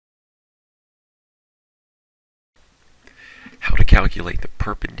calculate the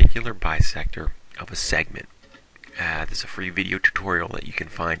perpendicular bisector of a segment. This is a free video tutorial that you can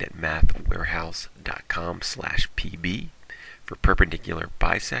find at mathwarehouse.com/pb for perpendicular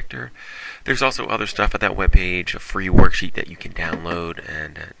bisector. There's also other stuff at that webpage, a free worksheet that you can download,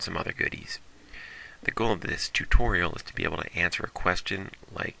 and some other goodies. The goal of this tutorial is to be able to answer a question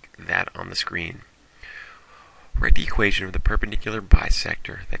like that on the screen. Write the equation of the perpendicular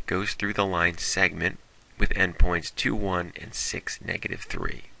bisector that goes through the line segment with endpoints 2, 1, and 6,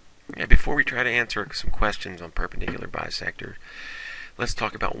 -3. Now, before we try to answer some questions on perpendicular bisector, let's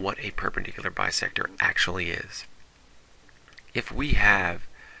talk about what a perpendicular bisector actually is. If we have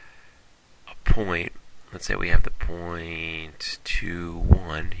a point, let's say we have the point 2,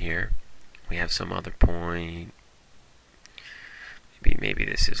 1 here, we have some other point, maybe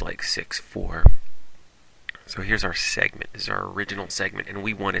this is like 6, 4. So here's our segment. This is our original segment, and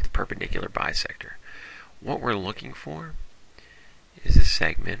we want its perpendicular bisector. What we're looking for is a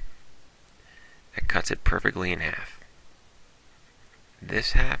segment that cuts it perfectly in half.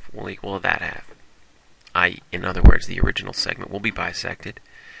 This half will equal that half. In other words, the original segment will be bisected,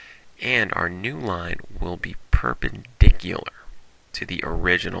 and our new line will be perpendicular to the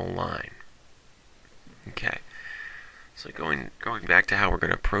original line. Okay, so going back to how we're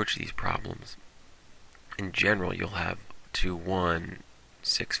going to approach these problems. In general, you'll have 2, 1,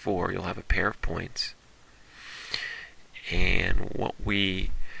 6, 4. You'll have a pair of points. And what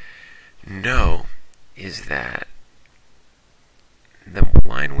we know is that the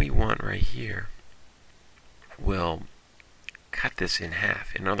line we want right here will cut this in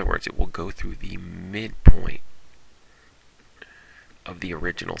half. In other words, it will go through the midpoint of the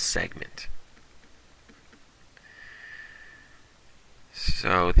original segment.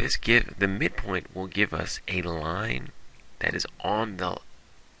 So the midpoint will give us a line that is on the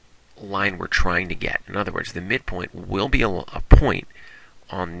line we're trying to get. In other words, the midpoint will be a point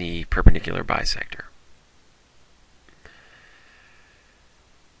on the perpendicular bisector.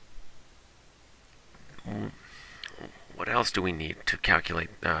 What else do we need to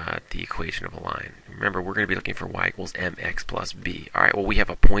calculate the equation of a line? Remember, we're going to be looking for y equals mx plus b. Alright, well, we have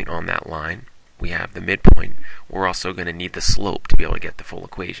a point on that line. We have the midpoint. We're also going to need the slope to be able to get the full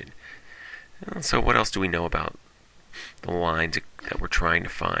equation. So what else do we know about the lines that we're trying to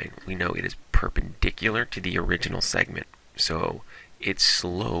find? We know it is perpendicular to the original segment. So its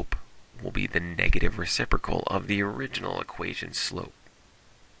slope will be the negative reciprocal of the original equation slope.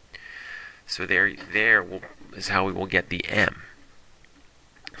 So there is how we will get the m.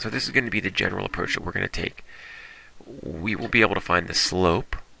 So this is going to be the general approach that we're going to take. We will be able to find the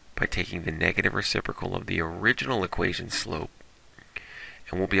slope by taking the negative reciprocal of the original equation slope,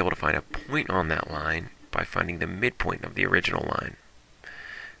 and we'll be able to find a point on that line by finding the midpoint of the original line.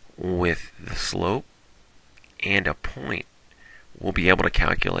 With the slope and a point, we'll be able to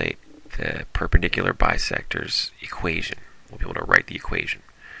calculate the perpendicular bisector's equation. We'll be able to write the equation.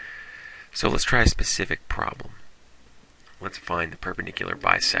 So let's try a specific problem. Let's find the perpendicular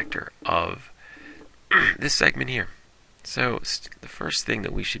bisector of this segment here. So the first thing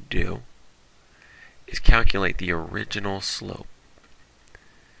that we should do is calculate the original slope.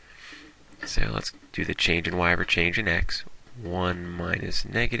 So let's do the change in y over change in x. 1 minus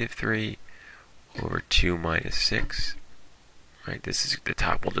 -3 over 2 minus 6. Right, this is the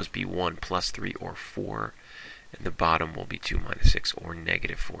top will just be 1 plus 3 or 4, and the bottom will be 2 minus 6 or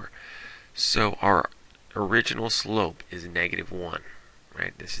 -4. So our original slope is -1.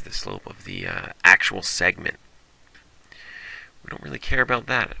 Right, this is the slope of the actual segment. We don't really care about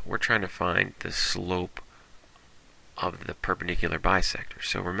that. We're trying to find the slope of the perpendicular bisector.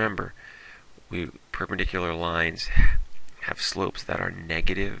 So remember, perpendicular lines have slopes that are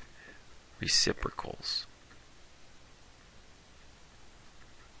negative reciprocals.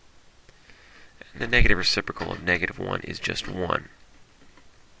 And the negative reciprocal of -1 is just 1.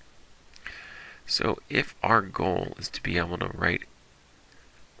 So if our goal is to be able to write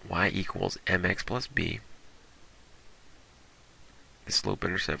y equals mx plus b, the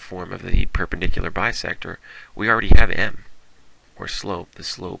slope-intercept form of the perpendicular bisector, we already have m, or slope. The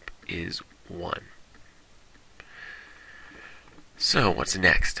slope is 1. So what's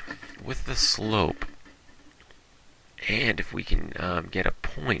next? With the slope, and if we can get a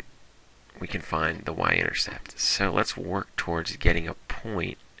point, we can find the y-intercept. So let's work towards getting a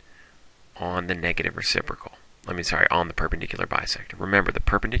point on the negative reciprocal. On the perpendicular bisector. Remember, the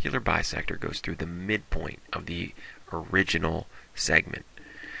perpendicular bisector goes through the midpoint of the original segment.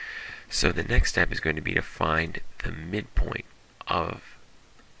 So the next step is going to be to find the midpoint of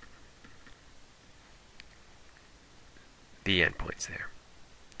the endpoints there.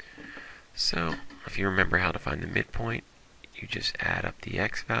 So if you remember how to find the midpoint, you just add up the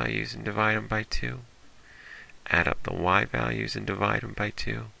x values and divide them by 2. Add up the y values and divide them by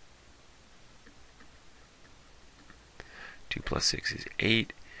 2. 2 plus 6 is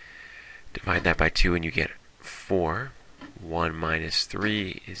 8. Divide that by 2 and you get 4. 1 minus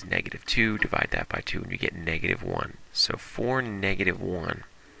 3 is negative 2. Divide that by 2 and you get negative 1. So 4, negative 1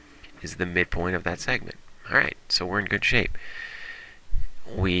 is the midpoint of that segment. Alright, so we're in good shape.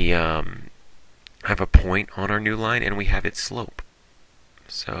 We have a point on our new line and we have its slope.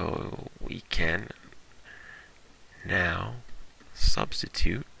 So we can now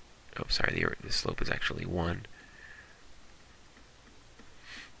substitute, oh sorry, the slope is actually 1.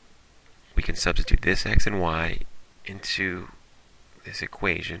 We can substitute this x and y into this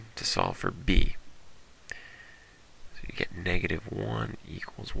equation to solve for b. So you get negative 1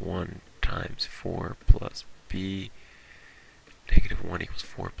 equals 1 times 4 plus b. Negative 1 equals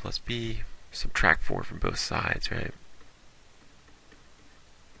 4 plus b. Subtract 4 from both sides, right?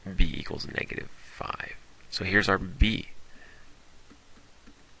 b equals negative 5. So here's our b.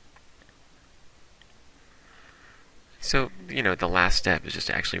 So, the last step is just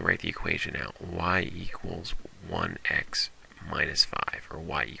to actually write the equation out. Y equals 1x minus 5, or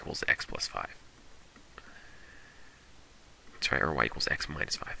y equals x plus 5. That's right, or y equals x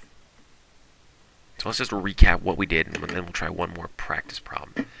minus 5. So let's just recap what we did, and then we'll try one more practice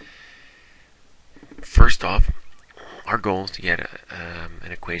problem. First off, our goal is to get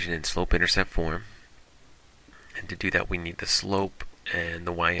an equation in slope-intercept form. And to do that, we need the slope and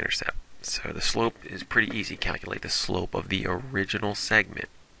the y-intercept. So the slope is pretty easy. Calculate the slope of the original segment.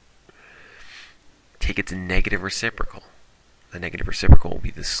 Take its negative reciprocal. The negative reciprocal will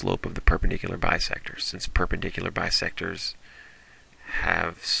be the slope of the perpendicular bisector. Since perpendicular bisectors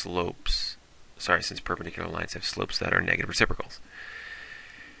have slopes, since perpendicular lines have slopes that are negative reciprocals.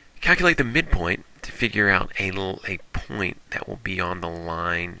 Calculate the midpoint to figure out a point that will be on the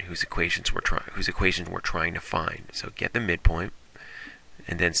line whose equations we're trying to find. So get the midpoint,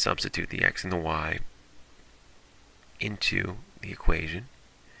 and then substitute the x and the y into the equation.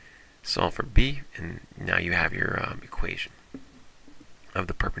 Solve for b, and now you have your equation of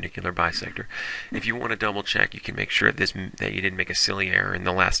the perpendicular bisector. If you want to double check, you can make sure that you didn't make a silly error in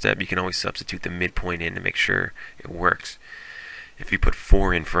the last step. You can always substitute the midpoint in to make sure it works. If you put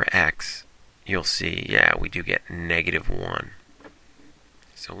 4 in for x, you'll see, yeah, we do get negative 1.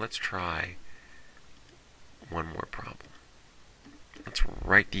 So let's try one more problem. Let's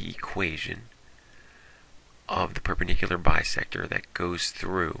write the equation of the perpendicular bisector that goes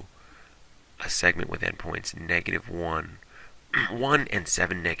through a segment with endpoints negative 1, 1 and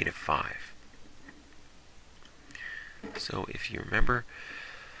 7, negative 5. So if you remember,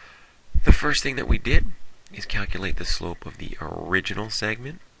 the first thing that we did is calculate the slope of the original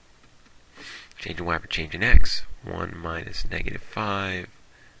segment. Change in y for change in x. 1 minus negative 5,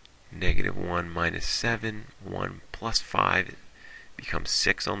 negative 1 minus 7, 1 plus 5 becomes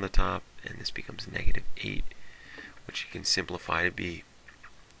 6 on the top, and this becomes negative 8, which you can simplify to be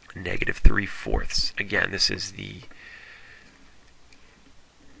negative 3/4. Again, this is the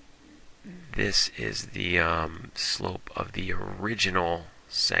slope of the original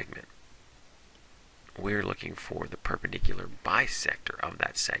segment. We're looking for the perpendicular bisector of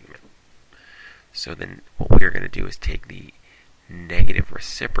that segment. So then what we're going to do is take the negative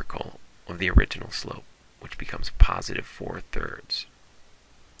reciprocal of the original slope, which becomes positive 4/3.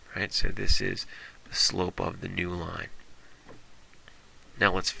 Right? So this is the slope of the new line.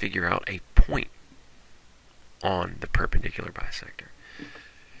 Now let's figure out a point on the perpendicular bisector.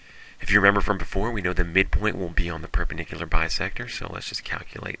 If you remember from before, we know the midpoint will be on the perpendicular bisector, so let's just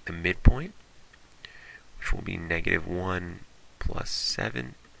calculate the midpoint, which will be negative 1 plus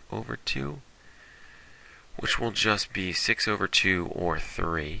 7 over 2, which will just be 6 over 2 or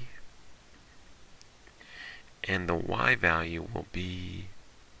 3. And the y value will be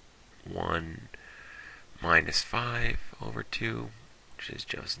 1 minus 5 over 2, which is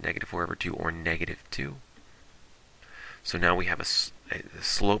just negative 4 over 2 or negative 2. So now we have the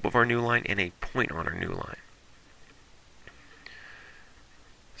slope of our new line and a point on our new line.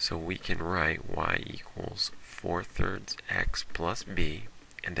 So we can write y equals 4/3 x plus b,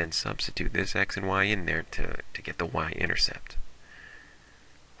 and then substitute this x and y in there to get the y-intercept.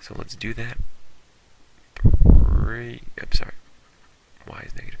 So let's do that. Y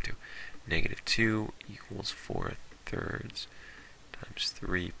is negative 2. Negative 2 equals 4/3 times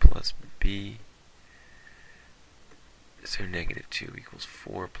 3 plus b. So negative 2 equals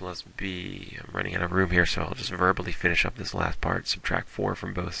 4 plus b. I'm running out of room here, so I'll just verbally finish up this last part. Subtract 4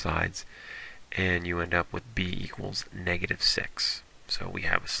 from both sides, and you end up with b equals negative 6. So we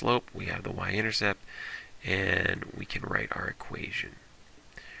have a slope, we have the y-intercept, And we can write our equation.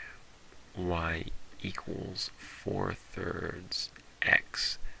 Y equals 4/3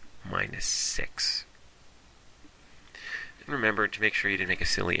 x minus 6. And remember, to make sure you didn't make a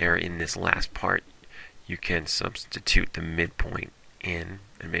silly error in this last part, you can substitute the midpoint in,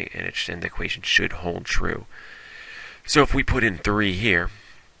 and the equation should hold true. So if we put in 3 here,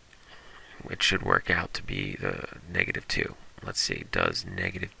 it should work out to be the -2. Let's see, does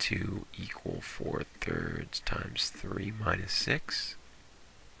 -2 equal 4/3 times 3 minus 6?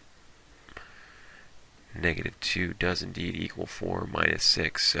 -2 does indeed equal 4 minus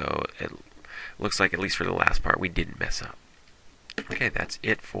 6, so it looks like, at least for the last part, we didn't mess up. Okay, that's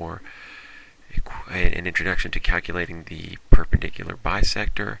it for an introduction to calculating the perpendicular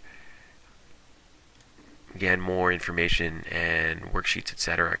bisector. Again, more information and worksheets,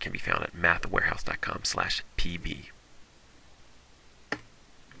 etc., can be found at mathwarehouse.com/pb.